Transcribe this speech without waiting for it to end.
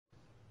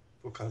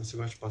Pô, cara, você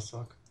gosta de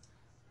paçoca?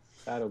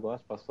 Cara, eu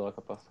gosto de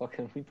paçoca.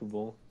 Paçoca é muito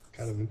bom.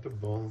 Cara, muito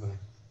bom, velho.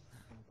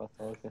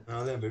 Paçoca. Ah,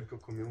 eu lembrei que eu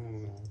comi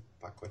um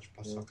pacote de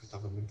paçoca e Nossa.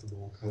 tava muito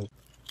bom, cara.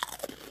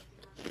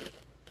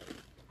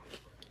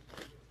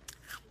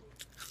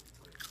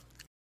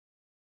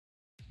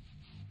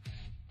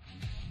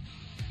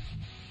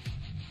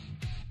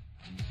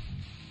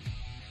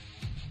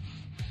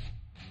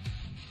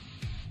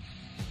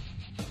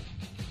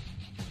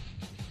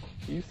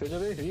 E sejam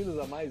bem-vindos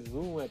a mais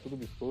um É Tudo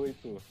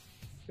Biscoito.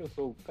 Eu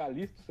sou o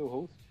Calisto, seu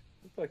host.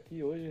 Eu tô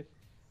aqui hoje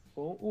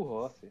com o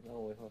Rossi.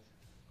 Não, oi, Rossi.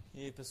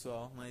 E aí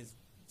pessoal,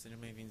 sejam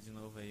bem-vindos de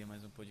novo aí a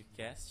mais um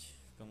podcast.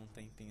 Ficamos um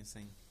tempinho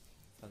sem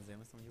fazer,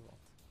 mas estamos de volta.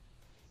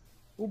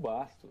 O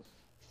Bastos.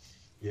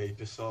 E aí,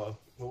 pessoal,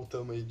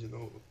 voltamos aí de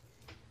novo.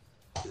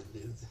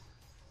 Beleza.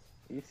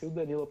 E se o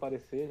Danilo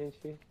aparecer, a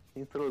gente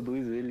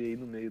introduz ele aí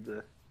no meio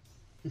do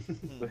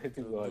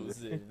episódio.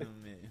 Introduz ele no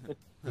meio.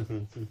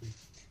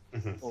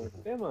 Bom,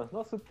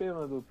 nosso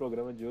tema do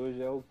programa de hoje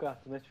é o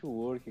Cartoon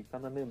Network, que tá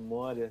na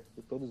memória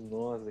de todos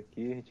nós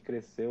aqui. A gente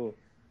cresceu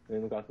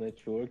vendo o Cartoon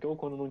Network, ou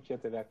quando não tinha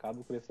TV a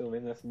cabo, cresceu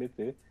vendo no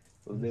SBT,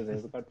 os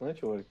desenhos do Cartoon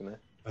Network, né?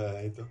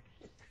 Então.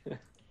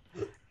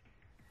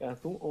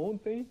 Cartoon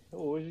ontem,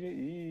 hoje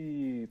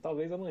e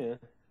talvez amanhã.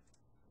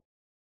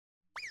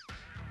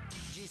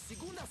 De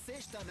segunda a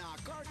sexta na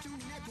Cartoon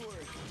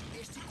Network,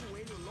 este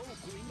coelho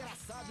louco,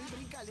 engraçado e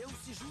brincalhão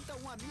se junta a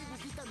um amigo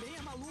que também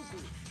é maluco,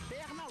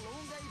 perna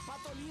longa e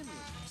patolino,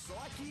 só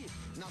aqui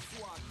na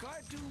sua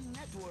Cartoon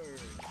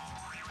Network.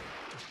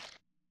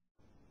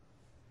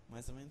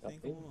 Mas também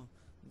não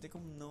tem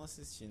como não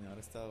assistir, né? Na hora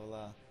que você tava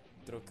lá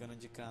trocando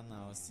de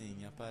canal assim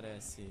e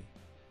aparece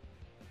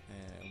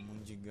o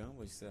mundo de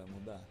Gumball, você vai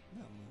mudar?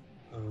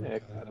 Não, né?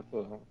 Cara,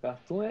 pô, o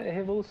Cartoon é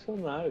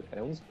revolucionário, cara.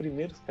 É um dos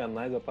primeiros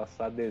canais a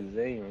passar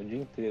desenho o dia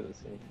inteiro,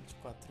 assim.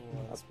 24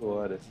 horas 4 por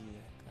horas.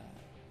 dia, cara.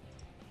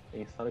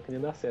 Pensaram que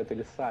nem dá certo.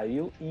 Ele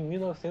saiu em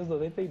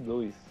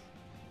 1992.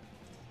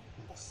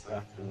 Nossa,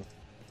 Cartoon. cara.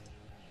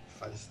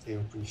 Faz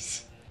tempo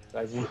isso.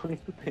 Faz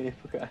muito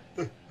tempo, cara.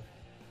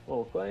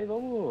 Bom, então aí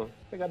vamos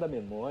pegar da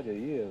memória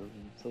aí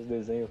os seus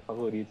desenhos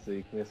favoritos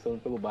aí,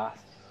 começando pelo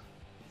Bastos.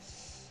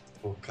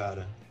 Pô,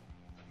 cara,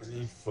 a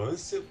minha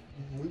infância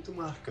muito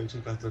marcante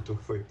no Cartoon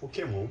Network foi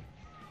Pokémon.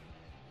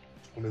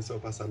 Começou a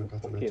passar no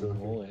Cartoon Network.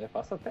 Pokémon,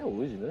 passa até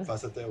hoje, né?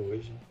 Faço até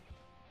hoje.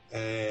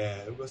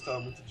 Eu gostava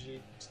muito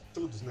de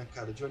todos, né,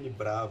 cara? Johnny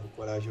Bravo,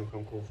 Coragem, o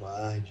Cão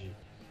Covarde,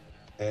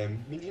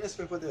 Meninas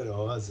Super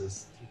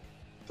Poderosas,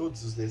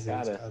 todos os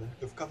desenhos, cara.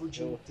 Eu ficava o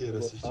dia inteiro eu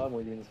assistindo. gostava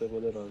muito de Meninas Super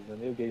Poderosas, é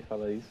meio gay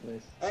falar isso,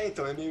 mas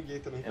Então, é meio gay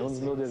também. é um dos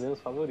meus desenhos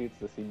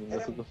favoritos, assim,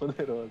 Meninas Super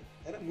Poderosas.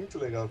 Era muito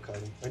legal, cara.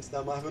 Antes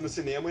da Marvel no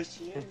cinema,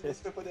 tinha Meninas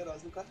Super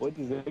Poderosas no Cartoon. Vou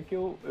dizer que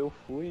eu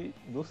fui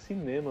no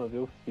cinema ver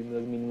o filme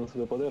das Meninas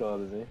Super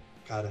Poderosas, hein?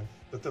 Cara,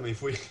 eu também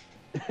fui.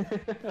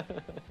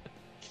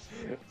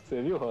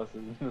 Você viu, Rossi,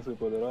 as Meninas Super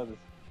Poderosas?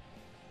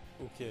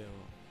 O que?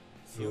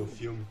 No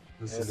filme,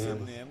 no No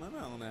cinema. cinema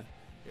não, né?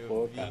 Eu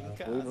Pô, vi cara, em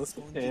fui no casa,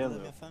 escondido cinema. da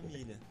minha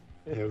família.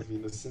 Eu vi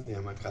no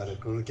cinema, cara.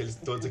 Com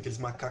todos aqueles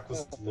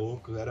macacos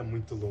loucos. Era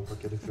muito louco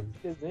aquele filme.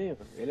 O desenho,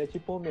 ele é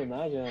tipo uma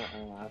homenagem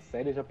a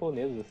séries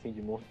japonesas, assim,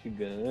 de monstro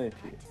gigante,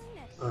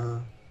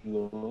 Aham.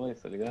 vilões,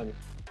 tá ligado?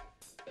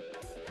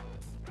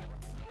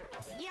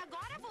 E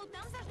agora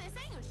voltamos aos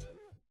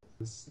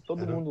desenhos?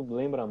 Todo mundo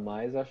lembra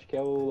mais, acho que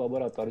é o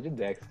laboratório de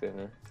Dexter,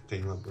 né?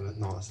 Tem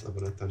Nossa, o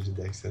laboratório de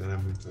Dexter era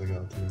muito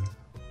legal também.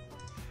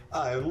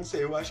 Eu não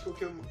sei, eu acho que o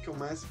que eu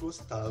mais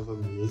gostava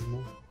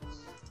mesmo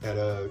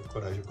era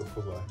Coragem com o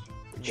Covarde.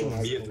 Eu tinha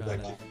Coragem, medo cara.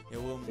 daquilo.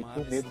 Eu Eu amava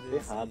tenho medo esse de ter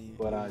errado desenho.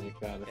 coragem,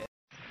 cara.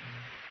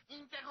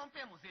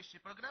 Interrompemos este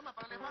programa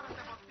para levar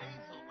até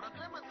vocês o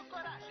programa do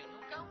Coragem,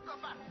 o Cão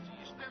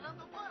Covarde,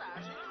 esperando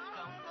Coragem, o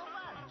Cão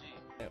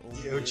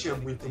Covarde. E eu tinha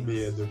muito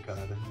medo,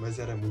 cara, mas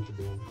era muito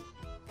bom.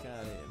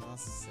 Cara,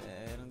 nossa,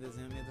 era um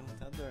desenho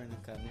amedrontador, né,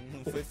 cara?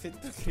 Não foi feito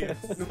pra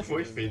criança. Não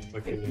foi feito pra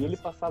E ele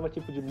criança. passava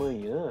tipo de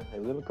manhã,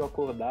 eu lembro que eu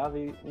acordava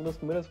e uma das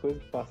primeiras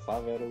coisas que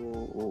passava era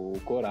o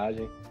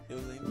Coragem. Eu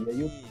lembro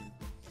E aí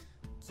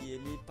que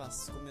ele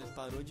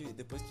parou de...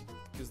 Depois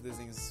que os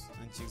desenhos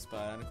antigos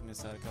pararam e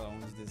começaram aquela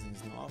onda de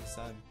desenhos novos,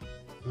 sabe?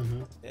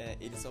 Uhum.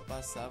 Ele só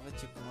passava,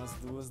 tipo, umas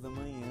 2 da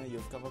manhã e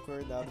eu ficava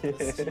acordado pra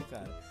assistir,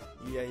 cara.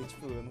 E aí,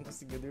 tipo, eu não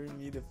conseguia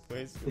dormir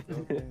depois, porque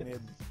eu tava com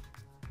medo.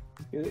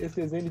 Esse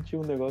desenho ele tinha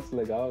um negócio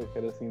legal, que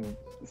era assim,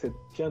 você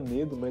tinha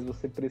medo, mas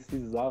você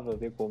precisava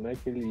ver como é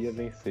que ele ia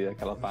vencer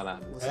aquela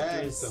parada. Você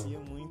torcia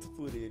muito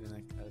por ele,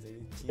 né, cara? Ele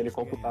tinha Aquele que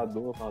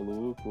computador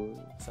maluco.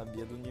 ganhar.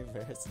 Sabia do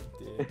universo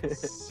inteiro.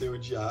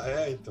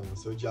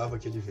 Você odiava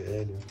aquele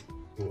velho,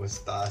 o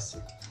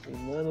Estácio. E,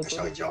 mano,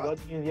 Cachorro todo idiota.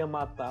 episódio vinha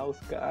matar os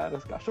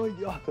caras, cachorro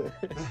idiota.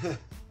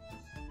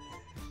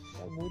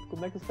 É muito,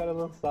 como é que os caras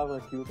lançavam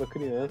aquilo pra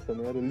criança,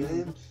 né? Era o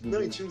livro.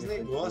 Não, e tinha uns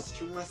negócios,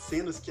 tinha umas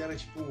cenas que eram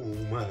tipo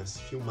umas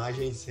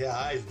filmagens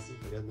reais, assim,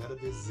 tá ligado? Não era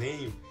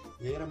desenho.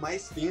 E aí era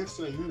mais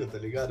tenso ainda, tá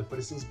ligado?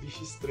 Parecia uns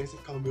bichos estranhos, você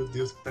ficava, meu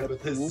Deus, o que tá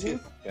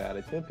acontecendo?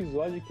 Cara, tinha um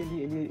episódio que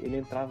ele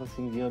entrava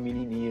assim, vinha uma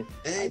menininha.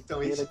 Então,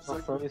 Aí esse era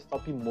animação em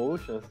stop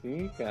motion,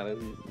 assim, cara.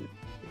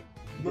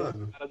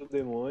 Mano, A cara do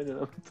demônio,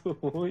 né? Muito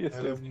ruim esse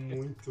ela é desenho.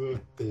 muito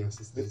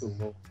tenso esse Muito desenho.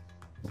 bom.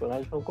 O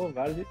personagem foi um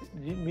covarde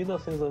de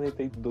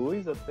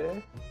 1992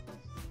 até.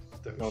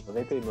 Não,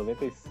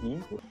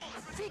 95.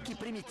 Fique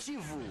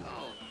primitivo.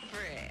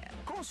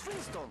 Com os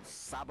Flintstones,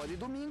 sábado e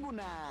domingo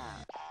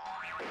na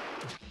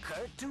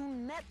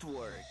Cartoon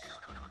Network.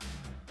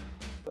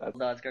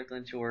 Saudades Cartoon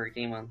Network,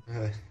 hein, mano.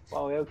 É.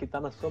 Qual é o que tá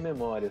na sua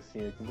memória,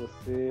 assim, o que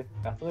você.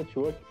 Cartoon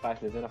Network,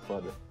 parte desenho era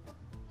foda.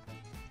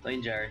 Tom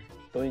e Jerry.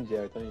 Tom e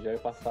Jerry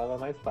passava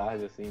mais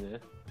tarde, assim, né?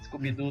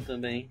 Scooby-Doo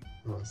também.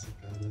 Nossa,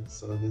 cara,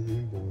 só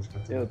desenho bom de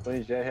Cartoon O Network. Tom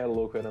e Jerry é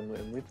louco, era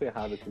muito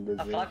errado aquele A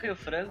desenho. Faca e o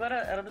Frango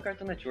era do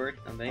Cartoon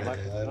Network também.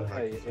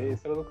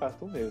 Esse era do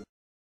Cartoon mesmo.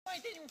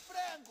 Mamãe tem um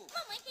frango.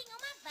 Mamãe tem uma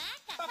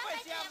vaca. Papai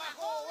se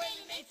amarrou,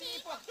 ele nem se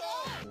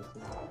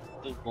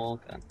importou. Muito bom,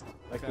 cara.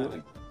 Vaca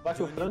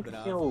e o Johnny Frango que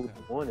Bravo, tinha o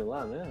cara. demônio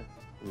lá, né?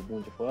 O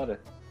Boom de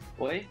fora.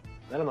 Oi?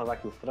 Não era na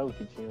Vaca e o Frango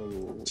que tinha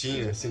o.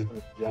 Tinha, sim. O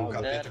O diabo?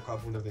 capeta Era. com a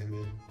bunda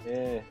vermelha.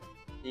 É.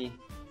 Sim.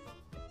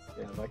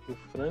 A Vaca e o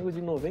Frango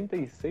de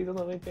 96 a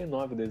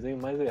 99, o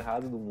desenho mais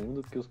errado do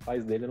mundo, porque os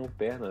pais dele eram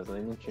pernas, né?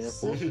 E não tinha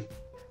força,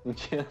 não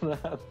tinha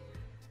nada.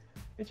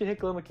 A gente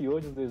reclama que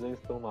hoje os desenhos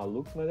estão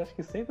malucos, mas acho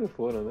que sempre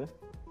foram, né?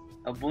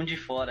 É o Boom de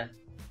Fora.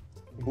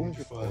 Boom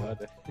de fora.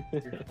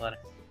 De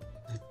fora.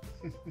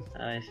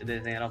 Ah, esse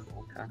desenho era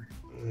bom, cara.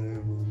 É,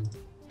 mano.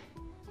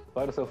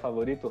 Qual era o seu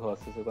favorito,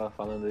 Rossi? Você tava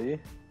falando aí?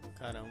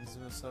 Cara, um dos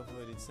meus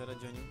favoritos era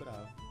Johnny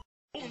Bravo.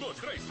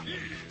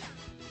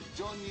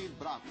 Johnny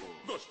Bravo.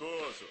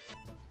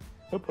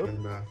 Hop, hop. Johnny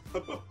Bravo.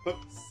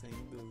 Sem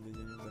dúvida,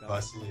 Johnny Bravo.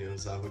 Fácil, eu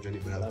usava o Johnny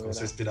Bravo Bravo, como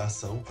sua né?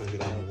 inspiração pra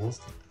virar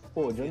monstro.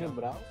 Pô, o Johnny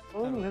Brown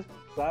foi um dos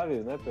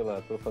responsáveis, né?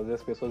 Por fazer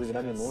as pessoas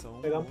virarem monstros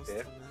e pegar um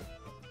pé. né?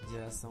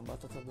 Geração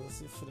batata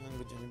doce e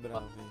frango, Johnny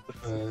Bravo, hein?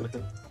 É,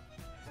 então.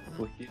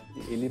 Porque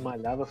ele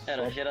malhava só.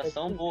 Era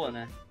geração boa,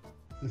 né?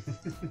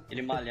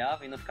 Ele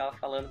malhava e não ficava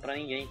falando pra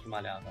ninguém que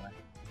malhava, né?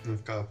 Não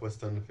ficava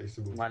postando no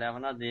Facebook. Malhava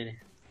na dele.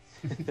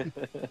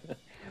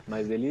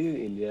 Mas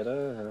ele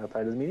era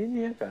atrás das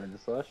menininhas, cara. Ele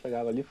só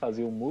chegava ali,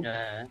 fazia o move.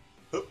 É.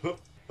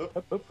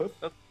 Hop, hop,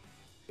 hop.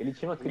 Ele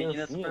tinha uma Meninas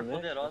criancinha, Super né?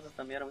 Poderosas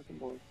também era muito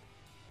bom.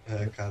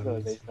 É, cara. A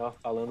gente tava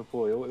falando,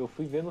 pô, eu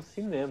fui ver no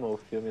cinema o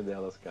filme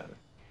delas, cara.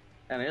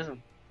 É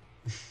mesmo?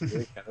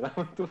 Cara, era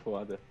muito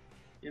foda.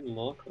 Que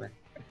louco, velho.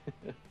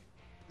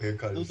 É,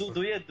 cara, Do isso-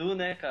 Dudu e Edu,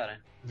 né, cara?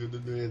 do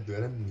Edu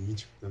era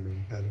mítico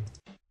também, cara.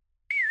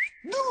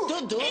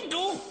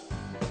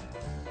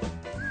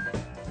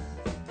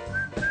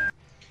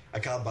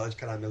 Aquela bala de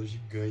caramelo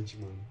gigante,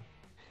 mano.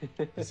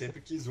 Eu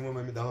sempre quis uma,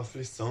 mas me dava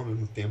aflição ao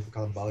mesmo tempo,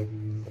 aquela bala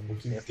na boca Por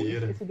isso que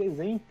inteira. esse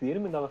desenho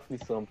inteiro me dava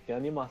aflição, porque a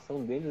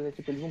animação deles é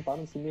tipo, eles não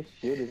param de se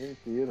mexer o desenho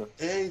inteiro.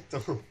 É,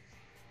 então.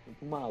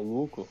 Muito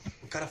maluco.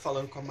 O cara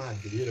falando com a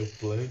madeira, o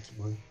plank,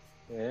 mano.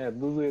 É,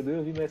 do Edu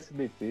eu vi no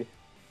SBT.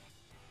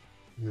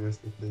 Nossa,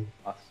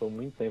 Passou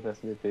muito tempo no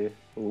SBT.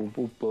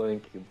 O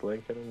Plank. O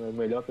Plank era o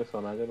melhor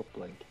personagem, era o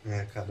Plank.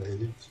 é, cara,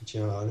 ele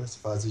tinha várias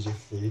fases de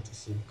efeito,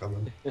 assim, ficava.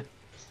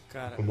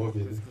 Cara, uma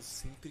Comovido. coisa que eu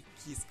sempre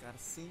quis, cara,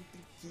 sempre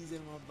quis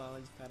era uma bala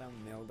de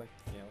caramelo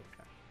daquela,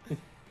 cara.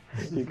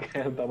 Que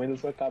é o tamanho da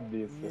sua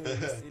cabeça.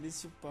 Eles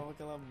chupavam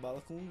aquela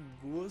bala com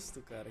gosto,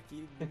 cara,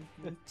 que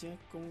não tinha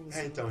como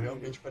você É, então, não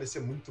realmente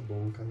parecia muito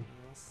bom, cara. ver.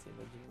 Nossa,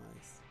 era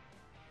demais.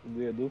 O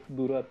do Edu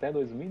durou até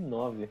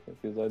 2009,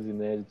 episódios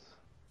inéditos.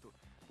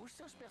 Os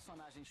seus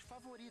personagens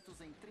favoritos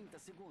em 30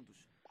 segundos.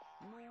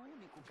 No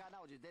único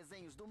canal de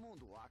desenhos do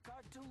mundo, a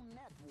Cartoon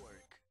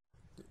Network.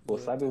 Pô,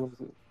 sabe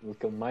o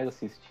que eu mais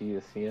assistia,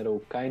 assim, era o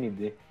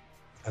KND.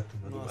 A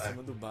turma do Nossa, bairro.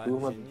 uma do bairro,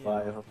 Turma do genial,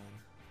 bairro. cara.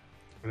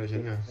 Era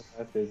genial.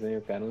 Esse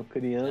desenho, cara, uma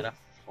criança Era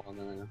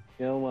foda, né?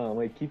 tinha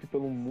uma equipe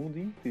pelo mundo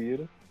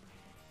inteiro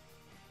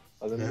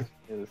fazendo É.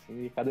 missões,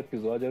 assim, e cada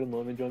episódio era o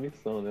nome de uma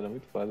missão, né? Era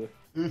muito foda.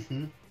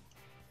 Uhum.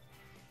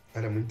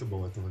 Era muito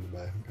bom a turma do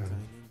bairro, cara.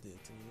 KND,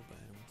 turma do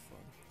bairro, muito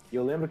foda. E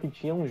eu lembro que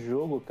tinha um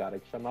jogo, cara,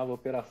 que chamava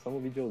Operação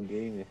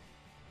Videogame.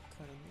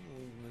 Cara, eu não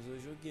lembro, mas eu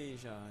joguei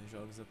já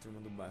jogos da turma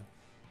do bairro.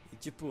 E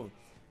tipo,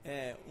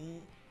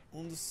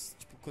 um dos.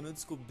 Tipo, quando eu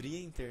descobri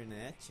a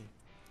internet,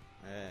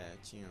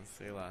 tinha,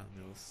 sei lá,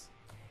 meus.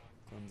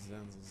 Quantos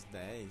anos? Uns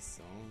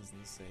 10, 11,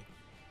 não sei.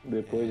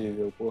 Depois de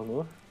ver o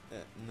pornô.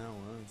 Não,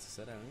 antes,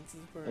 isso era antes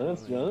do pornô.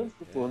 Antes ainda.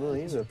 do pornô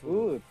ainda? Tipo,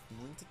 Putz.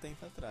 muito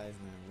tempo atrás,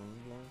 né?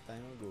 Long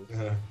time ago.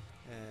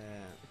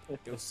 É.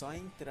 Eu só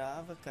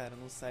entrava, cara,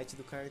 no site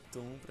do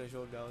Cartoon pra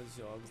jogar os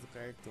jogos do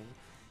Cartoon.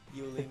 E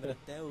eu lembro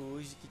até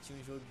hoje que tinha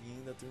um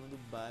joguinho da turma do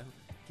bairro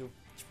que eu,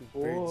 tipo,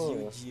 Pô.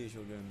 perdi o dia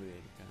jogando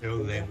ele, cara.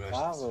 Eu lembro, acho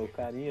Ah, o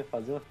carinha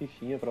fazia uma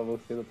fichinha pra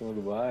você da turma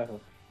do bairro.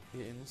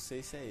 Eu não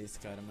sei se é esse,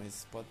 cara,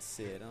 mas pode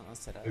ser.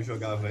 Nossa, era Eu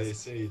jogava demais.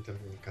 esse aí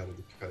também, cara,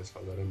 do que o cara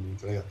falou, era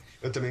muito legal.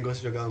 Eu também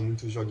gosto de jogar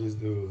muito os joguinhos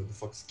do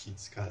Fox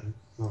Kids, cara.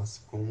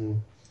 Nossa,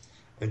 como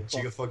a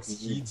antiga Fox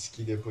Kids,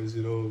 que depois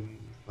virou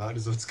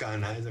vários outros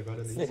canais,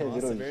 agora nem Virou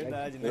Nossa, é Jack,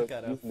 verdade, né, virou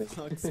cara? Disney.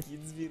 Fox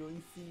Kids virou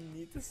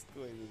infinitas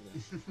coisas,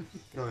 né?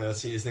 Não, é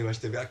assim, esse negócio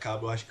de TV a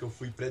cabo, eu acho que eu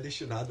fui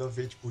predestinado a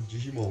ver, tipo,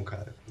 Digimon,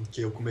 cara. Porque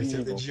eu comecei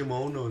a ver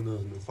Digimon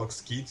no Fox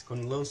Kids,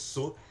 quando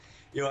lançou,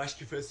 Eu acho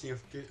que foi assim,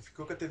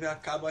 ficou com a TV a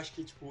cabo, acho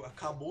que, tipo,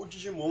 acabou o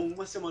Digimon,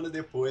 uma semana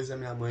depois a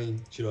minha mãe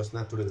tirou a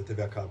assinatura da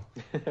TV a cabo.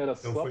 Era Então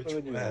só foi pra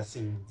ver tipo, Digimon.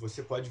 assim,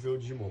 você pode ver o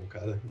Digimon,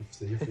 cara,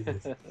 seja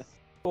feliz.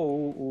 Pô,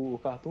 o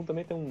Cartoon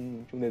também tinha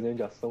um desenho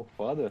de ação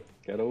foda,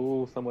 que era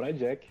o Samurai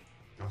Jack.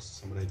 Nossa, o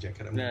Samurai Jack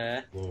era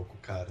muito louco,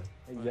 cara.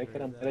 O Jack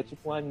era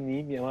tipo um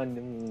anime,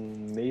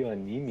 um meio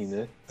anime,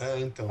 né?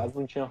 Então. Quase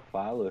não tinha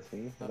fala,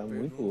 assim, era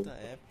muito louco. A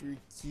pergunta é por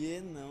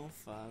que não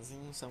fazem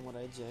um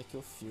Samurai Jack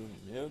o filme?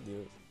 Meu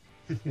Deus.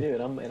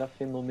 Era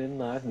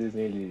fenomenal esse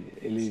desenho.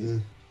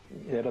 Ele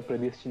era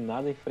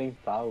predestinado a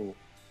enfrentar o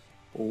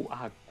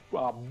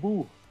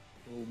Abu,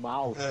 o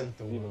mal,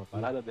 então, uma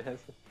parada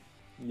dessa.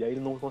 E aí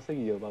ele não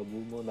conseguia. O Abu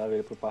mandava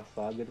ele pro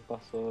passado e ele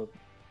passou.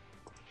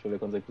 Deixa eu ver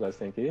quantos episódios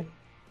tem aqui.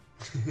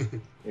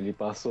 Ele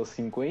passou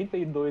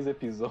 52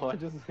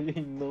 episódios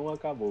e não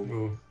acabou.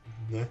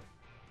 Né?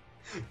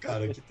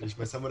 Cara, que triste.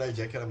 Mas Samurai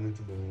Jack era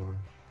muito bom, mano.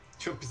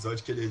 Tinha um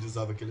episódio que ele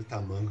usava aquele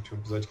tamanco, tinha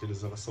um episódio que ele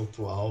usava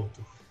salto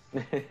alto.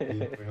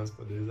 E pegar os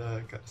poderes.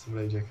 Cara,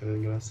 Samurai Jack era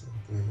engraçado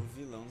também. O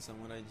vilão do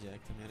Samurai Jack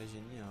também era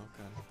genial,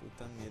 cara.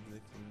 Puta medo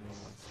daquele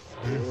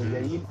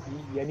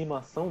negócio. E a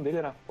animação dele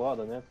era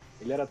foda, né?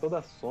 Ele era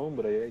toda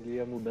sombra, ele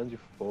ia mudando de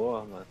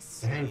forma.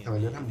 Então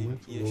ele era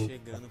muito ia louco.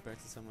 chegando perto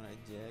do Samurai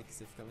Jack,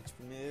 você ficava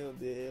tipo, meu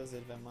Deus,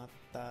 ele vai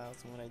matar o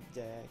Samurai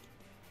Jack.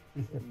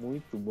 É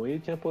muito bom. E ele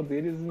tinha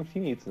poderes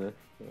infinitos, né?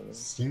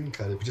 Sim,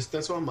 cara, ele podia se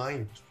transformar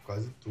em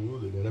quase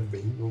tudo, ele era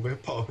bem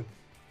overpower.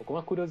 Com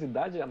uma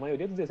curiosidade, a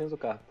maioria dos desenhos do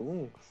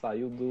Cartoon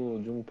saiu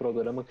de um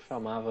programa que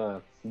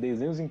chamava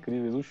Desenhos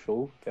Incríveis, o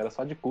Show, que era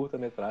só de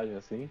curta-metragem,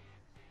 assim.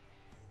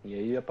 E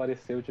aí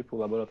apareceu, tipo, o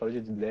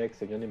Laboratório de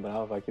Dexter, Johnny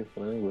Bravo, Vai Que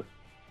Frango,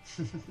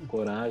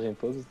 Coragem,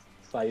 todos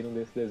saíram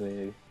desse desenho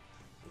aí.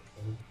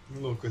 Que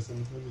louco, esse eu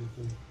não sabia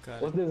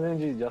também. Outro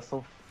desenho de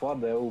ação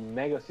foda é o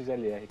Mega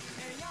XLR.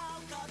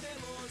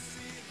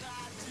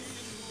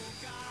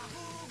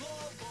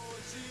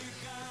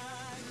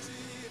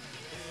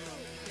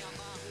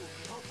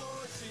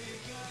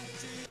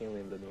 Quem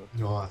lembra do...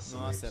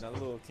 Nossa, era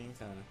louco, hein,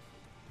 cara.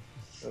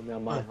 Eu me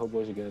amarro em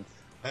robôs gigantes.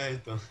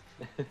 Então.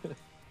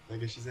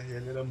 Mega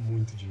XRL era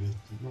muito divertido.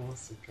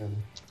 Nossa, cara.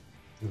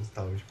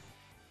 Nostálgico.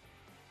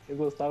 Eu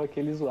gostava que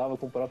ele zoava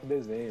com o próprio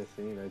desenho,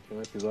 assim, né? Tinha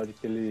um episódio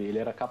que ele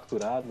era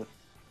capturado,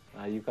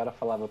 aí o cara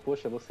falava,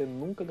 poxa, você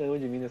nunca ganhou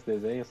de mim nesse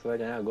desenho, você vai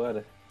ganhar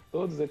agora.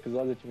 Todos os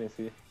episódios eu te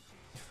venci.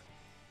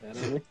 Era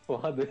muito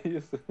foda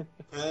isso.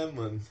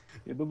 Mano.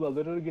 E o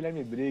dublador era o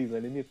Guilherme Briggs, né?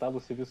 Ele imitava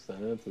o Silvio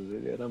Santos,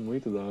 ele era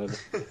muito da hora.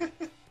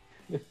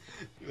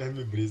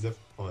 Guilherme Briggs é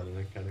foda,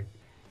 né, cara?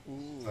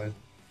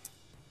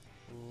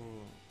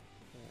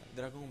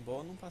 Dragon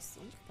Ball não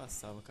passou. Onde que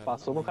passava, cara?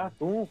 Passou no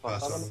Cartoon,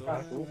 Passou no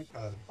Cartoon. Né,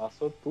 cara?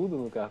 Passou tudo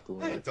no Cartoon.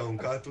 Então, o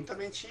Cartoon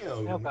também tinha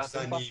muitos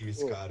animes,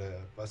 passou.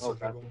 cara. Passou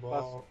Dragon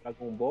Ball.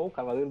 Dragon Ball,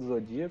 Cavaleiro do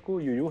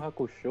Zodíaco, Yu Yu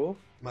Hakusho.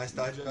 Mais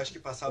tarde eu acho que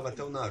passava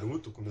até o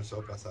Naruto,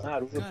 começou a passar.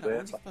 Cara,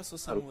 onde que passou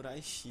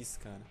Samurai X,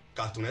 cara?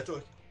 Cartoon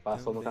Network.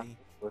 Passou no Cartoon.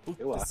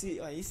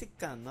 Esse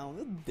canal,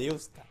 meu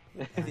Deus, cara.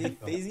 Ele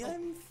fez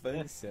em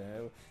infância.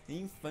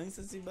 Em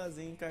infância se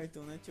baseia em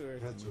Cartoon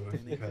Network. Não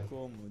tem nem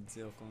como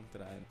dizer o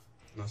contrário.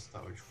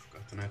 Nostálgico,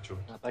 Cartoon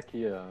Network. Tá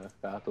aqui, ó.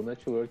 Cartoon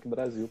Network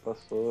Brasil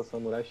passou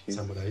Samurai X.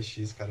 Samurai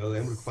X, cara. Eu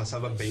lembro que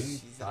passava bem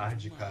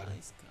tarde,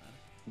 demais, cara.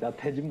 Dá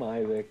até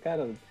demais, né?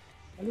 Cara,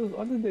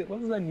 olha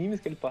os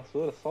animes que ele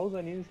passou. Só os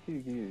animes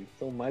que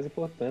são mais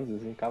importantes,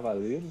 assim.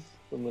 Cavaleiros,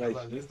 Samurai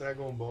X.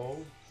 Dragon Ball.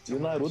 E o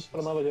Naruto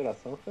pra nova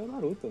geração foi o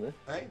Naruto, né?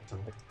 Então.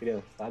 A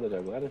criançada de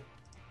agora.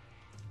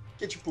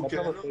 Que tipo,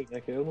 pra vocês,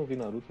 né? Que eu não vi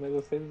Naruto, mas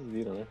vocês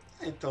viram, né?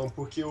 Então,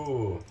 porque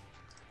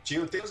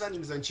tem os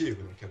animes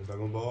antigos, né? Que era o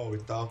Dragon Ball e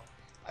tal.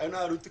 Aí o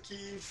Naruto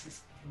que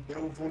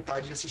deu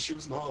vontade de assistir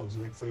os novos,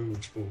 né? Que foi o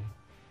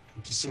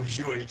que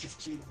surgiu aí,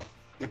 que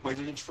depois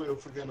a gente foi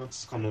vendo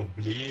outros como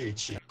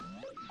Bleach.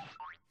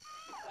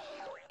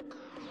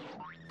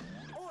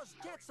 Os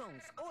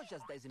Jetsons, hoje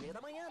às 10h30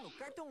 da manhã no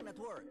Cartoon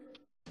Network.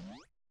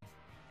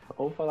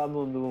 Vamos falar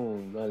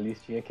da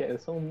listinha que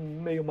são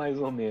meio mais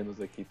ou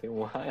menos aqui. Tem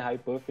um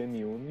Hypuff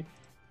M1.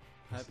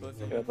 Hypuff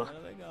M1 era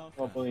legal,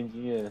 cara. Uma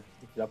bandinha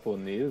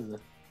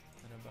japonesa.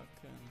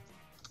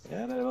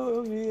 Era bacana.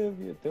 Eu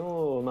vi. Tem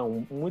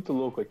um muito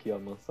louco aqui, ó.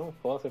 Mansão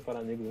Foster para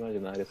Amigos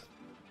Imaginários.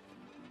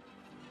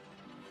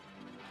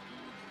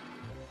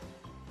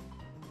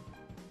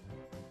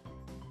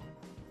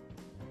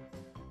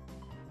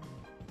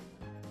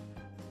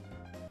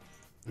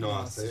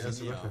 Nossa,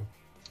 essa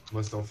bacana.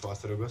 Mansão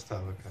Foster eu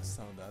gostava, cara.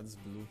 Saudades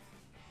Blue.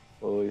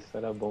 Pô, isso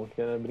era bom que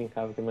era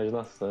brincava com a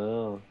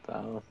imaginação e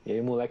tal. E aí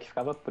o moleque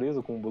ficava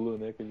preso com o Blue,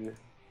 né? Que ele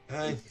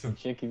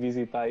tinha que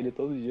visitar ele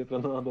todo dia pra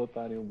não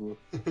adotarem o Blue.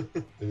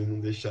 Ele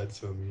não deixar de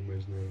ser um amigo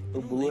imaginário.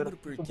 Eu não lembro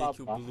por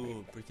que o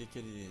Blue... Por que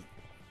ele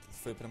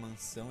foi pra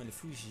mansão, ele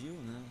fugiu,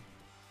 né?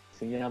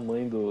 Sim, a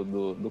mãe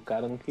do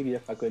cara não queria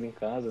ficar com ele em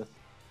casa.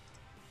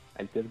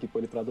 Aí teve que pôr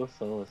ele pra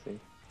adoção, assim.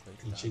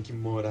 Ele tinha que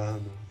morar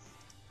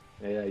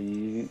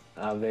aí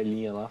a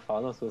velhinha lá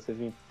fala, nossa, se vocês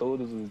virem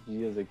todos os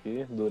dias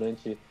aqui,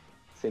 durante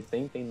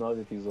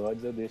 79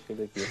 episódios, eu deixo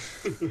ele aqui.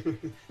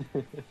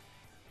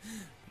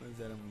 Mas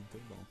era muito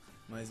bom.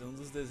 Mas um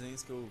dos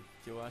desenhos que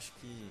eu acho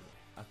que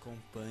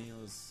acompanha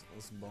os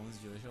bons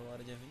de hoje é o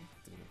Hora de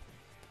Aventura.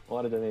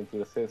 Hora de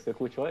Aventura, você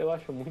curte? Eu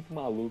acho muito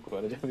maluco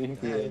Hora de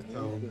Aventura.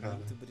 Então, cara.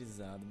 Muito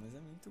brisado, mas é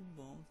muito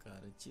bom,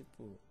 cara.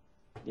 Tipo.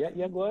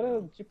 E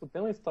agora, tipo,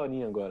 tem uma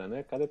historinha agora,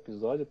 né? Cada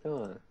episódio tem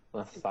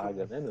uma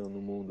saga, né? No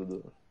mundo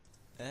do...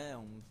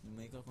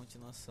 Meio que uma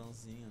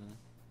continuaçãozinha, né?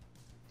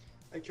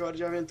 É que Hora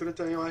de Aventura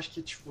também eu acho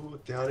que, tipo,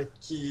 tem hora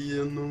que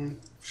não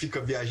fica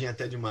viagem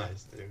até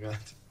demais, tá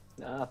ligado?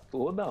 Ah,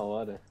 toda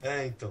hora.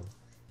 Então.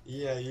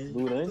 E aí...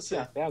 Durante,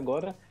 até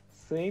agora,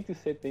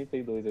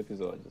 172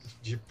 episódios.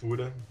 De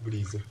pura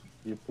brisa.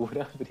 De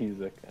pura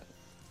brisa, cara.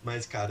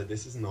 Mas, cara,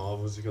 desses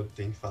novos, o que eu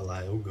tenho que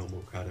falar é o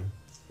Gumball, cara.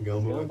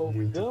 Gumball é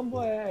muito...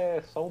 Gumball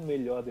é só o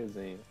melhor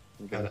desenho.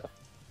 Cara,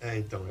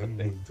 então, é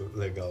muito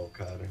legal,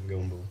 cara,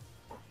 Gumball.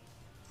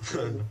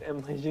 É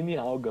mais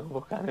genial o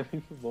Gumball, cara, é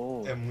muito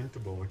bom. É muito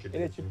bom aquele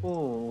Ele é desenho. tipo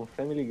um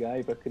Family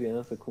Guy pra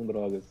criança com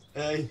drogas.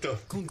 Então.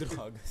 Com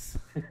drogas.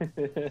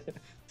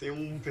 Tem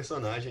um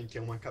personagem que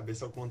é uma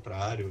cabeça ao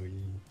contrário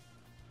e...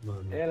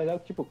 Mano. É legal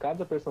que, tipo,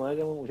 cada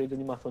personagem é um jeito de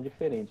animação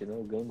diferente, né?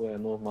 O Gumball é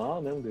normal,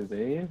 né? Um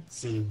desenho.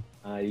 Sim.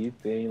 Aí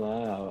tem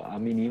lá a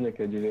menina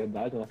que é de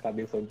verdade, uma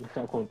cabeça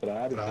ao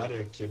contrário.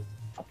 Que é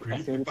a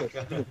creepy pra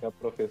caralho. Que é a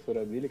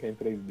professora dele, que é em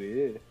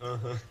 3D.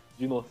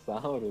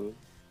 Dinossauro.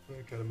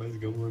 Cara, mas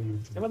Gumball é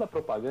muito... Lembra da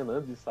propaganda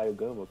antes de sair o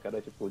Gumball? Que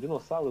era tipo,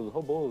 dinossauros,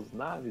 robôs,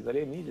 naves,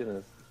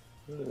 alienígenas.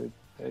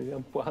 É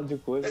uma porrada de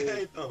coisa.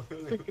 Então.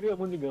 Você cria um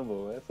mundo de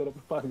Gumball. Essa era a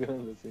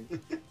propaganda, assim.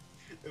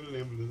 Eu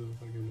lembro dessa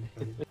propaganda,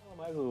 cara.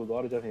 Mais o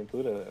Hora de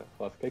Aventura,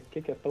 o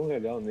que é tão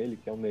legal nele,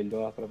 que é o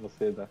melhor pra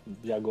você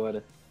de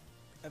agora?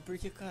 É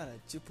porque, cara,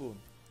 tipo,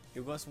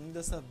 eu gosto muito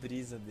dessa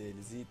brisa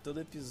deles. E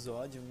todo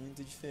episódio é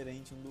muito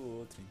diferente um do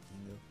outro,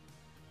 entendeu?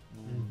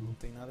 Não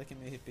tem nada que é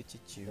meio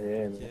repetitivo.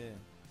 Porque... né?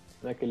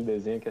 Não é aquele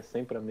desenho que é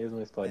sempre a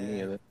mesma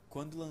historinha, né?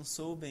 Quando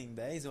lançou o Ben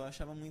 10, eu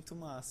achava muito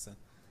massa.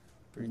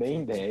 Porque,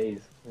 Ben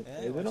 10.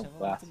 Eu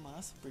achava muito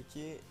massa,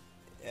 porque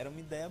era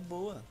uma ideia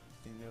boa,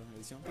 entendeu?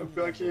 Eles tinham o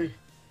pior que...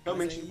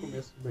 Realmente aí... no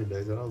começo do Ben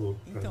 10 era louco,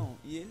 cara. Então,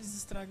 e eles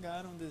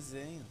estragaram o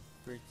desenho,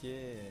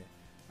 porque...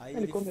 Aí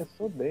ele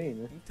começou bem,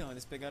 né? Então,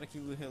 eles pegaram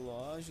aquilo do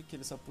relógio, que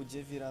ele só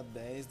podia virar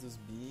 10 dos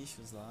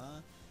bichos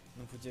lá,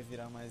 não podia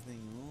virar mais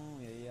nenhum,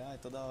 e aí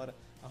toda hora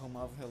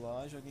arrumava o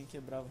relógio, alguém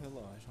quebrava o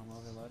relógio,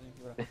 arrumava o relógio,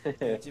 alguém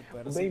quebrava. Tipo,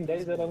 era o Ben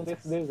 10 era um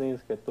desses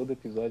desenhos, que todo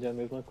episódio é a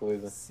mesma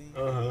coisa. Sim,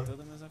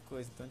 toda a mesma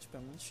coisa, então tipo, é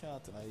muito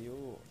chato. Aí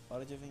o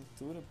Hora de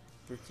Aventura,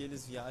 porque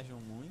eles viajam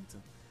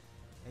muito,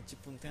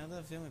 tipo, não tem nada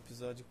a ver um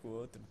episódio com o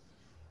outro.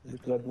 Um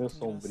episódio meio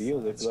sombrio,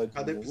 um episódio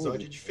cada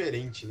episódio é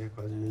diferente, né?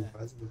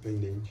 Quase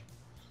independente.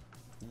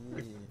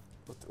 E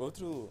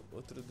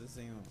outro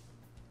desenho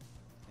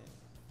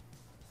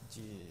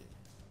de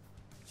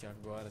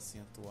agora,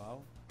 assim,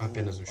 atual.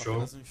 Apenas um show?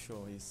 Apenas um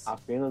show, isso.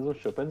 Apenas um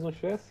show. Apenas um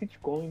show é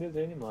sitcom em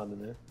desenho animado,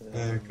 né?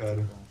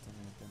 Cara.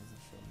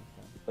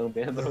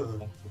 Também, Apenas um show.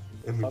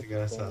 Também é muito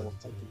engraçado.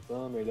 É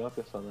o melhor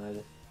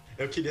personagem.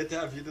 Eu queria ter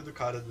a vida do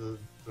cara do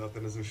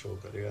Apenas um Show,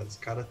 tá ligado? Os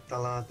caras tá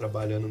lá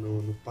trabalhando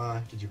no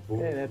parque de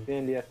boa. Né? Tem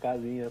ali a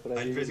casinha pra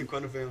Aí de vez em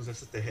quando vem uns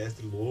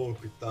extraterrestres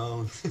loucos e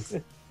tal.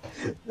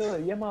 Não,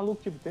 e é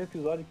maluco, tipo, tem um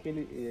episódio que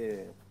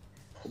ele...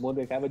 o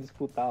Mordecai vai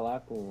disputar lá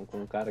com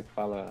um cara que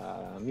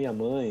fala a minha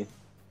mãe.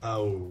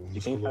 O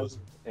musculoso.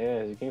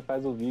 De quem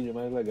faz o vídeo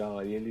mais legal.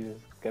 Aí ele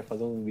quer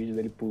fazer um vídeo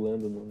dele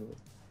pulando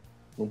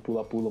num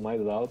pula-pula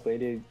mais alto, aí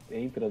ele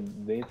entra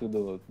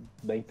dentro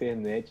da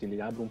internet,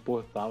 ele abre um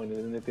portal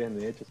na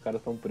internet, os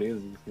caras estão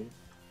presos, assim.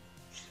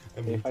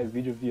 Quem faz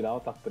vídeo viral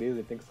tá preso,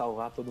 ele tem que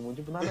salvar todo mundo,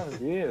 tipo, nada a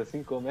ver,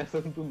 assim,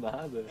 começa do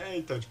nada.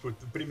 Então, tipo, o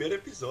primeiro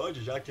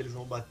episódio, já que eles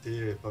vão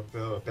bater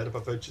pedra,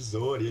 papel e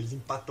tesoura, e eles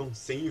empatam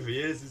 100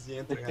 vezes e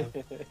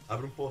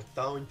abre um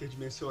portal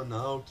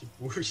interdimensional que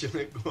puxa o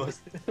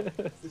negócio.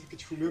 Você fica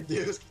tipo, meu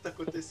Deus, o que tá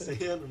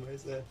acontecendo?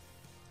 Mas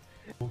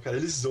Bom, cara,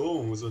 eles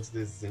zoam os outros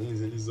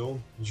desenhos, eles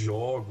zoam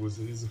jogos,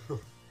 eles zoam...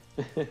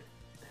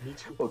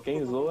 Pô,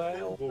 quem zoa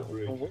é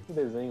um outro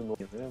desenho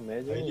novo, né?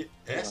 Média ele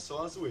é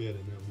só a zoeira,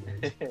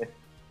 né?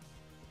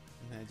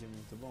 Média é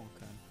muito bom,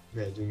 cara.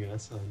 Média é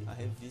engraçado. A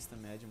revista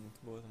Média é muito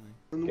boa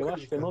também. Eu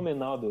acho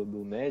fenomenal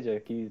do Média é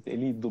que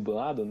ele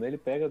dublado, né? Ele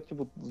pega,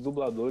 tipo, os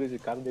dubladores de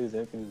cada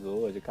desenho que ele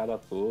zoa, de cada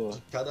ator.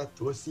 De cada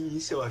ator, sim,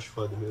 isso eu acho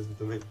foda mesmo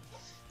também.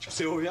 Tipo,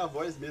 você ouve a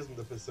voz mesmo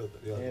da pessoa, tá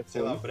ligado?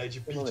 Sei lá, Brad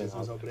Pitt, eles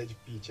vão usar o Brad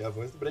Pitt, é a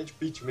voz do Brad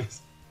Pitt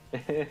mesmo.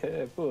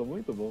 Pô,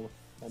 muito bom.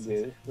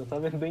 Cadê? Eu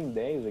tava vendo Ben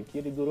 10 aqui,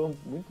 ele durou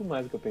muito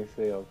mais do que eu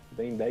pensei, ó.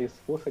 Ben 10,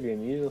 Força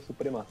Alienígena,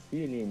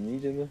 Supremacia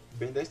Alienígena.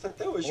 Ben 10 tá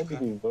até hoje, cara.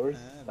 Ben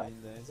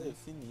 10 é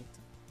infinito.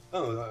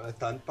 Não,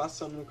 tá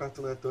passando no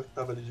Cartoon Network, que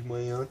tava ali de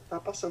manhã, tá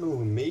passando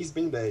o mês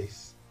Ben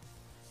 10.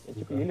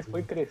 E ele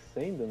foi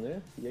crescendo,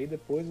 né? E aí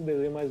depois o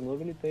desenho mais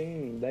novo ele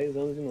tem 10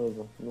 anos de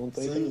novo. Não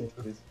tô entendendo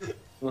isso.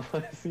 Não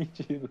faz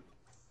sentido.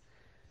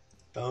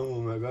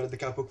 Então, agora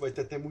daqui a pouco vai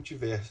ter até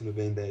multiverso no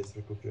Ben 10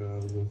 pra copiar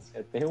os outros.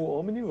 Tem o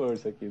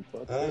Omniverse aqui,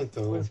 pode ser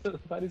então. coisa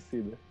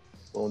parecida.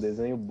 Bom, o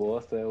desenho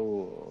bosta é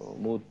o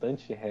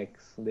Mutante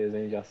Rex, um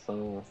desenho de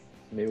ação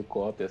Meio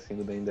cópia, assim,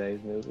 do Ben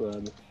 10, meio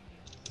zoado.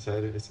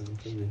 Sério, esse eu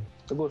nunca vi.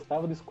 Eu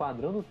gostava do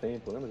Esquadrão do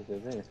Tempo, lembra desse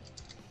desenho?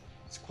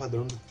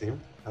 Esquadrão do Tempo?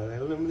 Cara,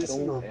 eu lembro desse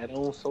nome. Era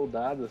um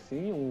soldado,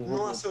 assim,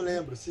 Nossa, eu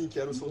lembro, sim, que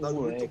era um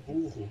soldado muito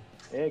burro.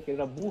 É, que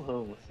ele era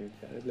burrão, assim,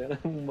 cara. Ele era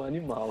um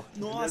animal.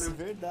 Nossa,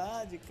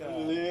 verdade, cara.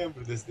 Eu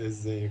lembro desse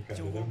desenho, cara.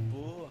 Tinha um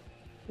robô.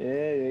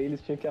 É, e aí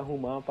eles tinham que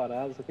arrumar uma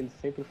parada, só que eles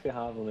sempre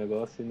ferravam o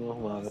negócio e não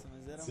arrumavam.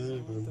 Nossa, mas era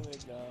muito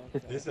legal,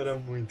 cara. Esse era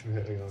muito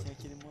legal. Tinha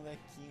aquele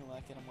molequinho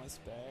lá que era mais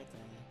esperto,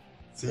 né?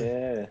 Sim.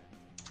 É,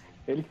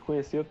 ele que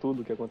conhecia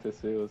tudo o que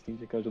aconteceu, assim,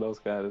 tinha que ajudar os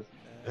caras.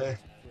 É,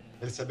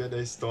 ele sabia da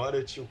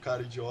história, tinha o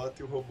cara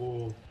idiota e o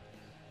robô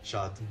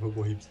chato, o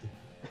robô hipster.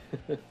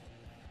 É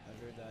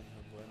verdade,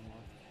 o robô era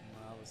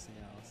uma ala sem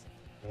alça.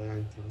 É,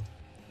 então.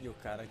 E o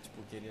cara,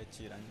 tipo, queria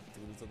atirar em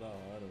tudo toda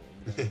hora,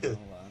 o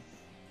grandão lá.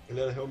 Ele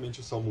era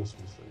realmente só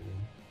músculos, tá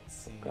ligado?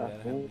 Sim, ele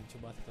era realmente o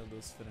batata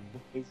doce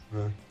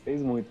frango.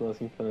 Fez muito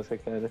nossa infância,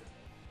 cara.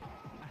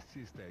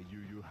 Assista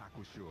Yu Yu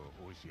Hakusho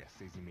hoje às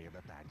 6:30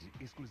 da tarde,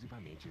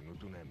 exclusivamente no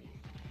Toonami.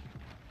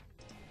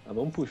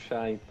 Vamos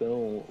puxar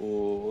então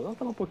Vamos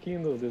falar um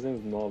pouquinho dos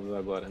desenhos novos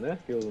agora, né?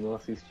 Que eu não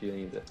assisti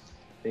ainda.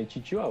 Tem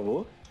Titio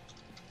Avô.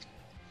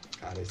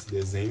 Cara, esse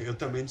desenho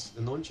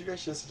eu não tive a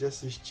chance de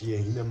assistir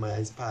ainda,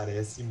 mas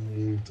parece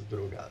muito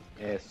drogado.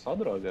 É só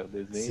droga, o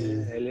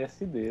desenho é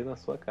LSD na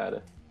sua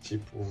cara.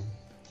 Tipo,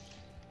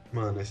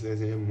 mano, esse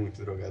desenho é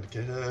muito drogado. Que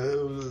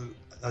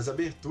as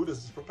aberturas,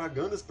 as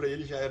propagandas pra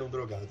ele já eram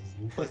drogadas.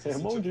 Não faz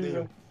sentido bom dia.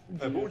 nenhum.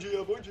 É bom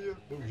dia, bom dia,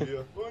 bom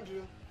dia, bom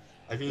dia.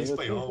 Aí vem em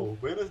espanhol,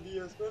 buenos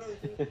dias,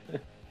 buenos dias.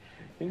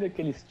 Tem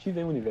daquele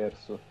Steven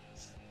Universo.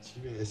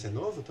 Esse é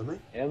novo também?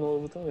 É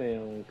novo também, é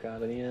um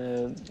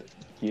carinha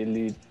que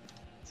ele,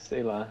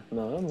 sei lá,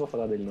 não, eu não vou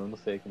falar dele não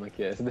sei como é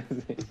que é esse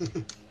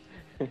desenho.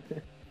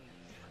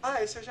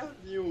 Esse eu já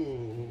vi,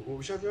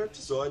 já vi um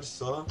episódio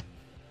só.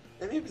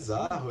 É meio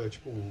bizarro, é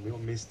tipo meio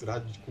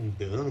misturado com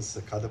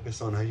dança, cada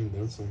personagem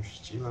dança um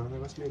estilo, é um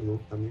negócio meio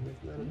louco também, mas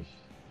não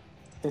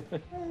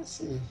era...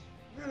 assim,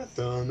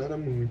 não era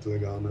muito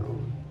legal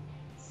não.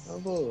 Eu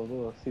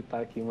vou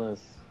citar aqui umas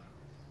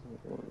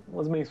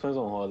menções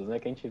honrosas, né?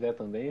 Quem tiver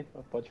também,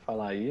 pode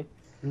falar aí.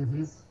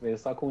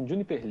 Começar com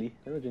Juniper Lee.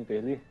 Lembra o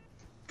Juniper Lee?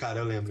 Cara,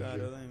 eu lembro.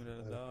 Cara, eu lembro,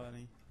 era da hora,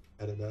 hein?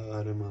 Era da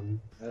hora, mano.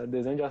 Era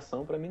desenho de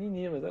ação pra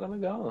menininha, mas era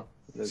legal.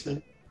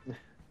 Sim.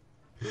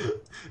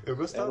 Eu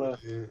gostava.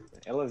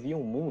 Ela via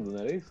um mundo, não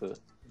era isso?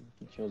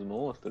 Que tinha os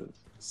monstros.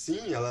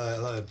 Sim,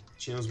 ela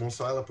tinha os monstros,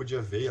 só ela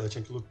podia ver, ela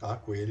tinha que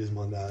lutar com eles,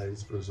 mandar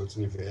eles pros outros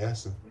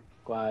universos.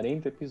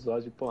 40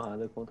 episódios de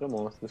porrada contra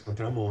monstros.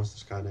 Contra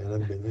monstros, cara, era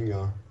bem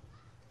legal.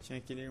 Tinha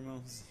aquele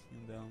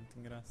irmãozinho dela, muito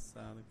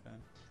engraçado, cara.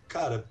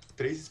 Cara,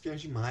 3 Espiãs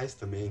Demais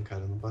também,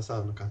 cara, não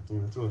passava no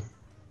Cartoon Network?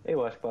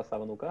 Eu acho que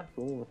passava no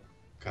Cartoon.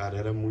 Cara,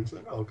 era muito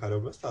legal, cara,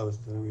 eu gostava,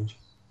 sinceramente.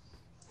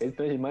 Ele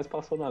Espiãs Demais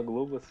passou na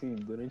Globo, assim,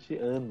 durante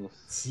anos.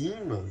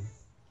 Sim, mano.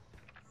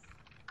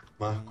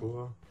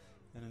 Marcou.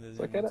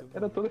 Só que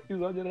era todo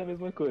episódio era a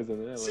mesma coisa,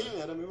 né? Sim,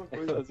 era a mesma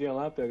coisa. Elas iam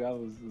lá,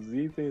 pegavam os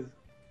itens.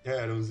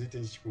 Eram os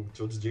itens, tipo,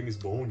 todos James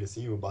Bond,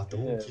 assim, o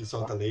batom que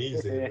solta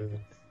laser.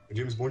 O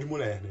James Bond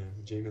mulher, né?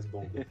 O James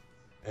Bond.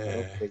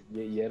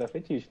 E era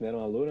fetiche, né? Era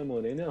uma loura,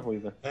 morena e a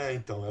ruiva.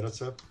 Então, era a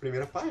sua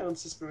primeira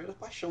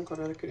paixão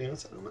quando eu era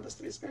criança, era uma das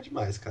 3 Espiãs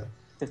Demais, cara.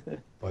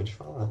 Pode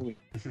falar.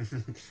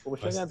 Vamos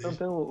chegar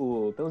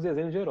então, tem uns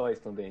desenhos de heróis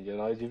também, de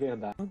heróis de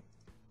verdade.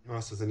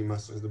 Nossa, as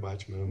animações do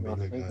Batman eram bem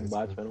legais. O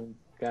Batman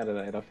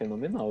era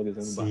fenomenal o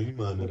desenho do Batman. Sim,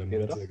 mano, era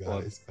muito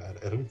legais, cara.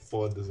 Eram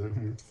fodas, eram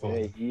muito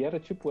fodas. E era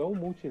tipo, um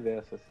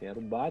multiverso, assim. Era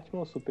o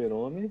Batman, o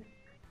Super-Homem.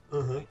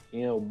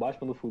 Tinha o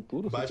Batman do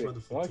Futuro, Batman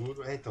do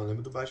Futuro. Então,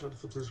 lembro do Batman do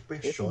Futuro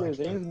Super Choque. Esses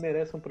desenhos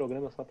merecem um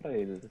programa só pra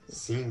eles.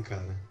 Assim. Sim,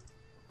 cara.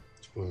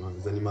 Tipo,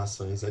 as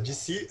animações. A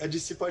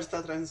DC pode estar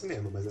atrás no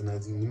cinema, mas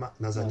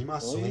nas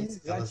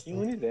animações. Já tinha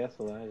um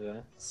universo lá,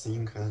 já.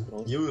 Sim, cara.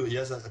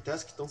 Até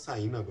as que estão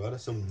saindo agora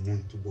são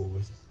muito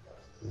boas.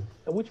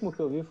 O último que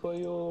eu vi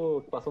foi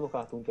o que passou no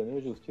Cartoon também,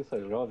 o Justiça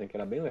Jovem, que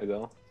era bem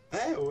legal.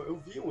 Eu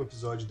vi um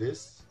episódio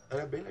desse.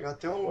 Era bem legal.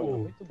 Até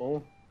muito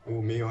bom. O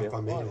meio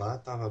Aquaman lá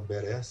tava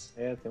badass.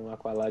 Tem um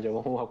Aqualad,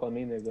 um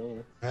Aquaman negão,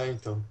 né?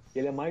 Então.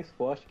 Ele é mais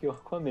forte que o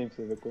Aquaman, pra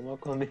você ver como o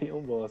Aquaman é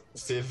um bosta.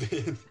 Você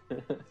vê.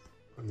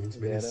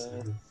 Era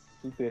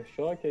Super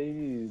Choque,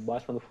 aí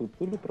Batman do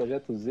Futuro,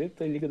 Projeto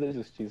Zeta e Liga da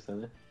Justiça,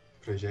 né?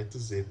 Projeto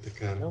Zeta,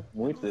 cara.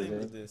 Muito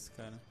desenho desse,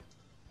 cara.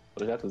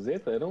 Projeto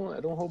Zeta era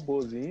um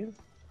robozinho,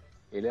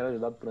 ele era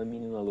ajudado por uma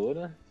menina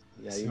loura,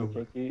 e aí ele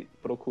tinha que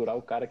procurar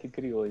o cara que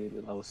criou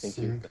ele lá, o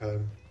cientista. Sim,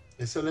 cara.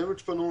 Esse eu lembro,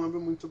 eu não lembro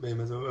muito bem,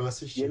 mas eu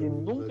assisti. E ele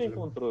nunca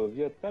encontrou, eu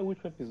vi até o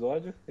último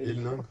episódio, ele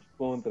não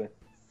encontra.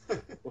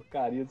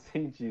 Porcaria do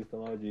cientista,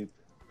 maldito.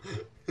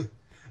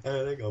 É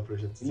legal o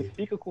Projeto Zeta. Ele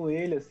fica com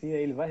ele, assim,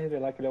 aí ele vai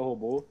revelar que ele é o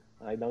robô,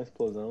 aí dá uma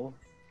explosão,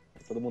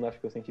 aí todo mundo acha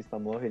que o cientista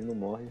morre, ele não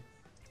morre.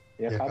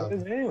 E acaba o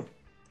desenho.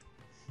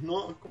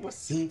 Não, como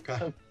assim,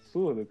 cara?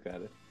 Absurdo,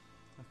 cara.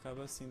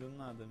 Acaba assim do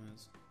nada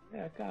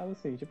mesmo. Acaba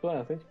assim, tipo,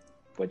 a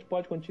gente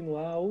pode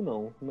continuar ou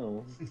não.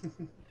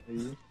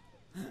 Aí...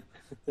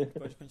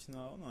 Pode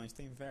continuar ou não? A gente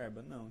tem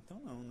verba? Não, então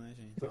não, né,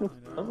 gente?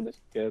 Não, deixa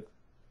quieto.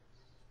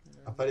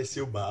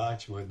 Aparecia o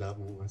Batman,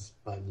 dava umas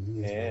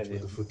palhinhas de Batman do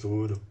mesmo.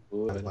 futuro.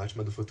 Cara, o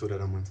Batman do futuro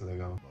era muito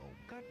legal.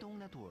 Cartoon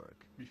Network,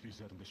 Me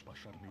fizeram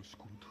despachar meu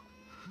escudo.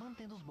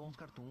 mantendo os bons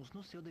cartoons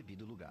no seu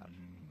devido lugar.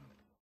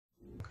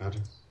 Cara,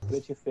 Pra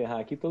te encerrar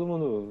aqui, todo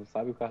mundo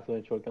sabe que o Cartoon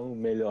Network é o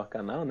melhor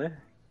canal,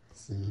 né?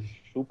 sim.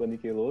 Chupa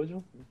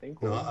Nickelodeon, não tem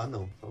como.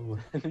 Não, por favor.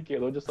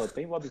 Nickelodeon só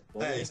tem Bob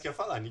Esponja. É, isso que eu ia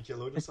falar.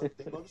 Nickelodeon só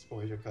tem Bob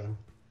Esponja, cara.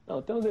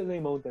 Não, tem uns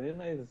desenhos bons também,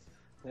 mas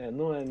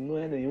não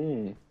é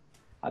nenhum...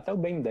 Até o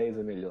Ben 10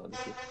 é melhor do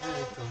que...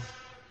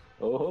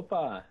 Então.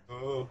 Opa!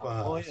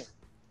 Opa! Pamonha!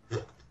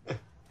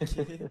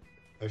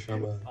 Eu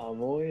chamo.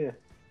 Pamonha!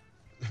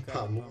 Cara,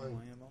 Pamonha.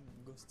 pamonha é mó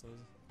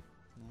gostoso.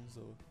 Não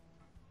zoa.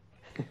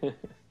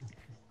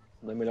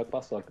 Não é melhor que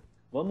paçoca.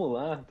 Vamos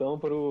lá, então,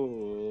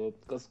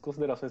 para as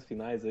considerações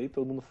finais aí,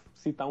 todo mundo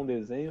citar um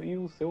desenho e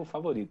o seu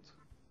favorito.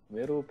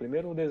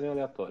 Primeiro desenho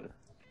aleatório.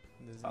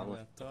 Desenho Fala.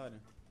 aleatório.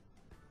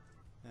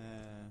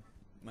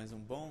 Mais um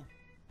bom?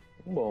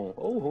 Um bom,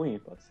 ou ruim,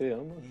 pode ser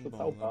ambos, Um chutar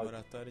bom, o pau.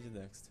 Laboratório de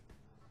Dexter.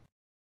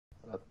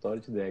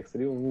 Laboratório de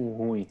Dexter e um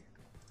ruim.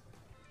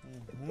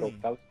 Um ruim?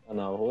 Trocava de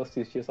canal, ou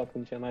assistia só porque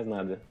não tinha mais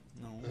nada.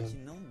 Não, um que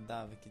não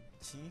dava, que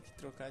tinha que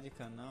trocar de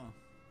canal.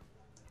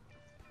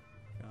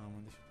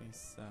 Calma, deixa eu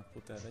pensar.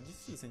 Puta, era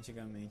difícil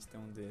antigamente ter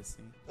um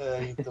desse, hein?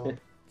 É, então.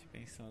 Deixa eu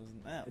pensar.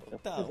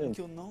 Tá, um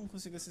que eu não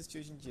consigo assistir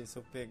hoje em dia. Se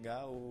eu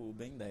pegar o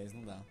Ben 10,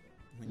 não dá.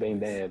 Ruim Ben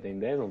demais.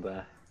 10 não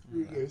dá.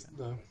 Não dá, Isso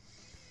cara. não.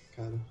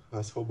 Cara,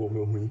 mas roubou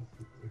meu ruim.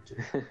 Ok.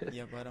 E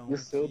agora um E o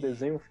seu que...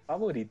 desenho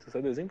favorito? O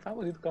seu desenho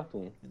favorito do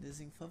Cartoon? Meu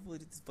desenho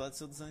favorito pode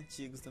ser o dos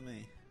antigos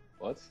também.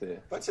 Pode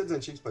ser. Pode ser dos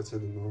antigos, pode ser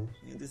do novo.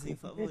 Meu desenho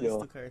favorito Melhor.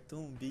 do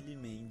Cartoon, Billy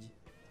Mandy.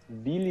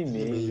 Billy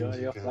Mandy, Mandy, olha,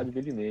 eu ia cara. falar de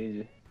Billy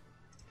Mandy.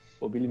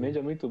 O Billy Mandy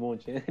é muito bom,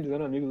 eles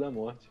eram amigos da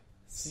morte.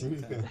 Sim,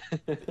 cara.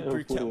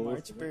 Porque a Puro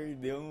morte osso, né?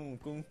 perdeu um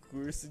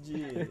concurso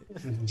de...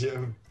 De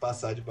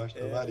passar debaixo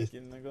da vareta.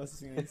 aquele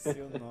negocinho em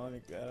seu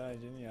nome, cara,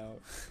 genial.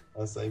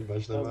 Passar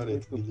embaixo da Era,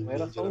 vareta. Billy era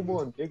Mandy só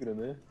humor negro,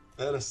 né?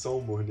 Era só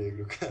humor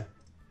negro, cara.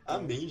 A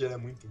Mandy era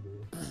muito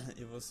boa.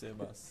 E você,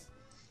 Bass?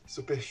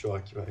 Super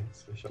Choque, velho.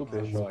 Super Choque Super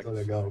era muito Choque.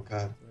 legal,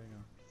 cara. Muito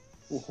legal.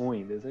 O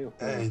ruim, desenho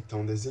ruim. É,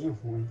 então, desenho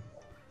ruim.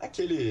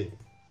 Aquele...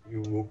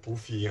 O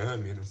Puff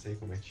Yami, não sei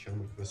como é que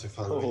chama, que você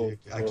falou aí.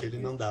 Aquele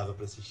não dava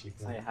pra assistir,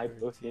 Ai, cara. Hype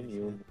Puff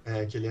M1. É,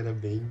 aquele era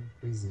bem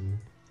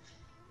ruimzinho.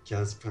 Que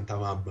elas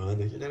cantavam a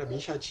banda, aquele era bem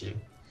chatinho.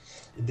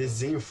 E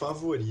desenho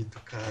favorito,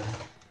 cara.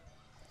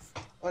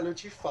 Olha, eu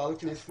te falo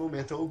que nesse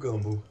momento é o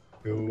Gumball.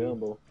 O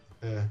Gumball.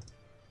 É.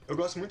 Eu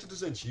gosto muito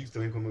dos antigos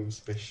também, como o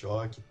Super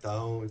Choque e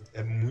tal.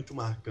 É muito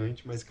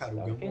marcante, mas, cara, o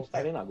É o que a Gumball... gente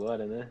tá vendo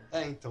agora, né?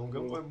 É, então, o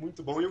Gumball é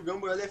muito bom. E o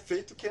Gumball, ele é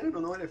feito, querendo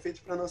ou não, ele é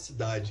feito pra nossa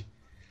idade.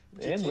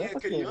 Porque É, não quem é é pra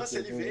criança,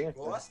 ele criança, vê né, e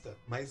cara? gosta.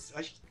 Mas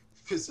acho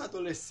que os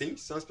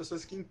adolescentes são as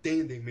pessoas que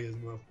entendem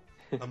mesmo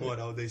a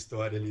moral da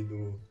história ali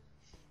do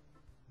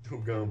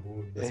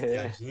Gumball. Das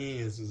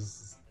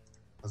piadinhas,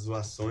 as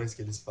zoações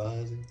que eles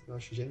fazem. Eu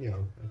acho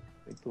genial, cara.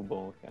 Muito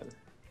bom, cara.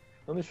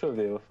 Então deixa eu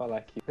ver, eu vou falar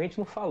aqui. A gente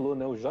não falou,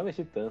 né? O Jovens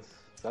Titãs.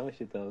 Jovens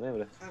Titãs,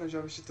 lembra? Cara, o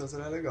Jovens Titãs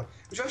era legal.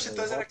 O Jovens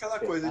Titãs era aquela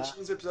coisa,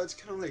 tinha uns episódios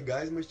que eram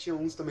legais, mas tinha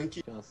uns também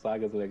que... Tinha umas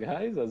sagas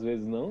legais, às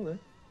vezes não, né?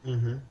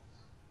 Uhum.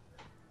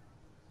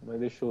 Mas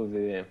deixa eu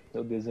ver.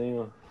 Meu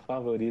desenho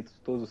favorito de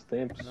todos os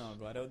tempos. Não,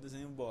 agora é o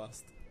desenho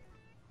bosta.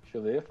 Deixa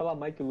eu ver, eu ia falar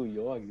Mike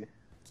Luyog.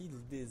 Que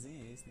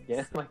desenho é esse? Né? Que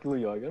é Mike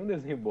Luyog, era um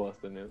desenho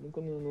bosta mesmo.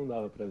 Nunca não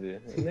dava pra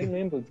ver. Eu nem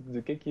lembro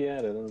do que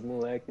era, eram os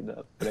moleques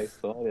da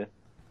pré-história.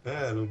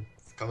 É,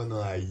 ficava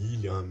numa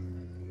ilha,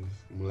 um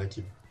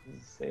moleque...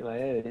 Sei lá,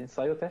 a gente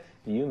saiu até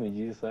filme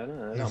disso, era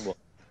uma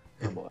bosta.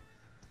 Uma bosta.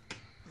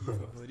 E o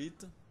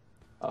favorito?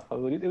 A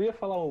favorita, eu ia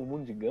falar o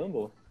Mundo de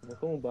Gumball, mas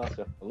como o Bastos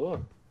já falou,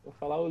 eu vou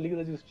falar o Liga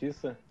da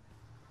Justiça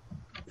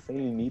Sem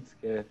Limites,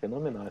 que é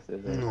fenomenal esse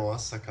desenho.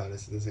 Nossa, cara,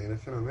 esse desenho era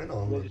fenomenal,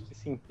 A Liga da mano.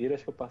 Justiça inteira,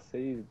 acho que eu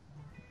passei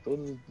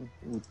todo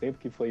o tempo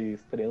que foi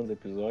estreando os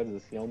episódios,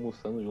 assim,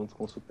 almoçando juntos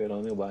com o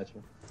Super-Homem e o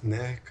Batman.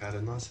 Né, cara,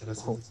 nossa, era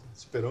assim,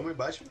 Super-Homem e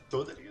Batman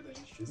toda a Liga da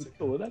Justiça, cara.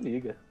 Toda a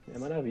Liga. É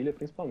maravilha,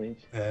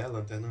 principalmente. É,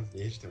 Lanterna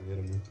Verde também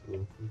era muito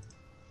louco.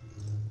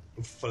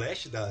 O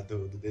flash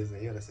do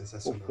desenho era O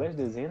sensacional. Flash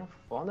desenho era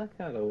foda,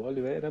 cara. O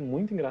Oliver era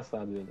muito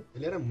engraçado, ele.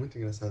 Ele era muito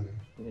engraçado, né?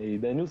 E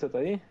Danilo, você tá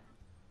aí?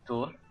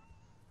 Tô.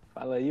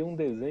 Fala aí um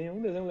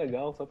desenho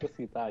legal, só pra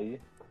citar aí,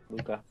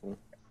 do Cartoon.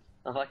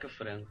 A vaca e o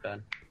frango,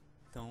 cara.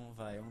 Então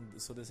vai, o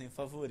seu desenho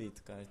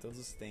favorito, cara, de todos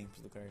os tempos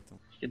do cartão.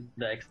 Acho que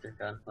Dexter,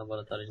 cara.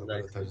 Laboratório de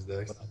Dexter. Laboratório de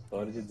Dexter.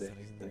 Laboratório de Nossa,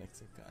 Dexter.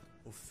 Dexter, cara.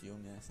 O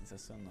filme é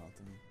sensacional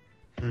também.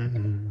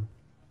 Uhum.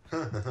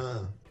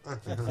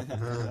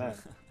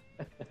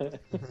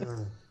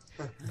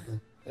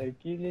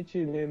 Aqui a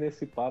gente,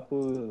 nesse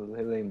papo,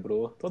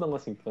 relembrou toda a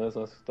nossa infância,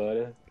 nossa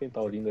história. Quem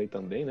tá ouvindo aí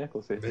também, né?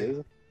 Com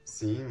certeza.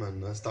 Sim, mano,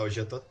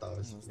 nostalgia total.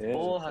 Assim. É,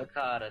 Porra,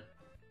 cara.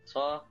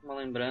 Só uma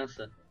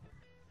lembrança.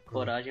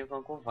 Coragem com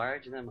um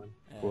covarde, né, mano?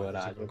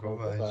 Coragem, tipo, com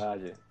covarde.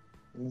 covarde.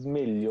 Um dos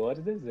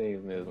melhores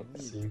desenhos mesmo.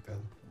 Sim, cara.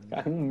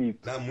 Cara, um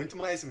mito. Dá muito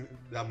mais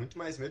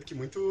medo que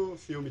muito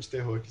filme de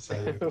terror que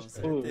sai. Com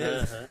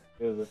certeza.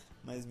 Beleza.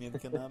 Mais medo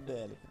que a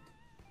Anabelle, cara.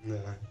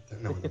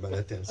 Não, Anabelle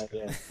é tenso,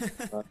 cara.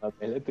 A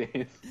Anabelle é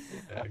tenso.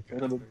 A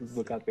cena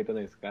do capeta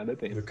na escada é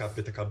tenso. Do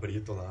capeta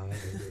cabrito lá, meu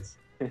Deus.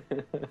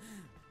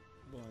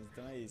 Bom,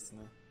 então é isso,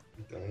 né?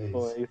 Então é isso.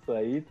 Bom, é isso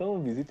aí.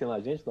 Então visitem lá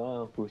a gente, dá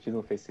uma curtida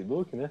no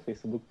Facebook, né?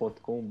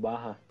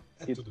 facebook.com/É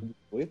Tudo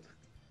Biscoito.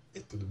 É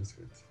Tudo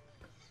Biscoito.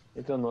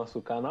 Entra no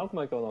nosso canal.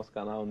 Como é que é o nosso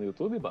canal no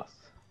YouTube,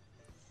 Bastos?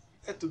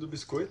 É Tudo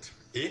Biscoito.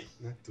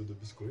 Né? Tudo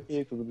Biscoito.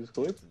 E Tudo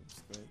Biscoito.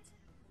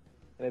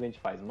 A gente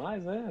faz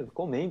mais, né?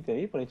 Comentem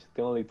aí pra gente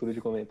ter uma leitura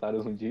de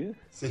comentários um dia.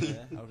 Sim.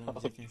 Algum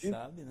dia, quem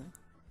sabe, né?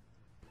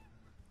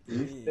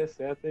 E se der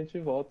certo, a gente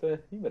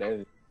volta em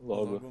breve.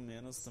 Logo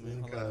Menos também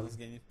Sim, rolar uns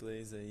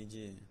gameplays aí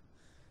de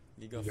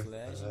League of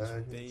Legends,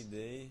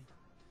 Payday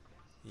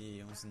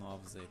e uns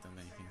novos aí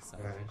também, quem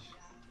sabe.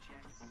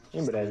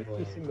 Em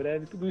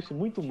breve. Tudo isso e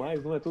muito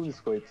mais, não é tudo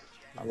biscoito.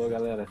 Falou,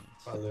 galera.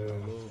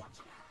 Falou.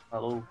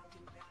 Falou.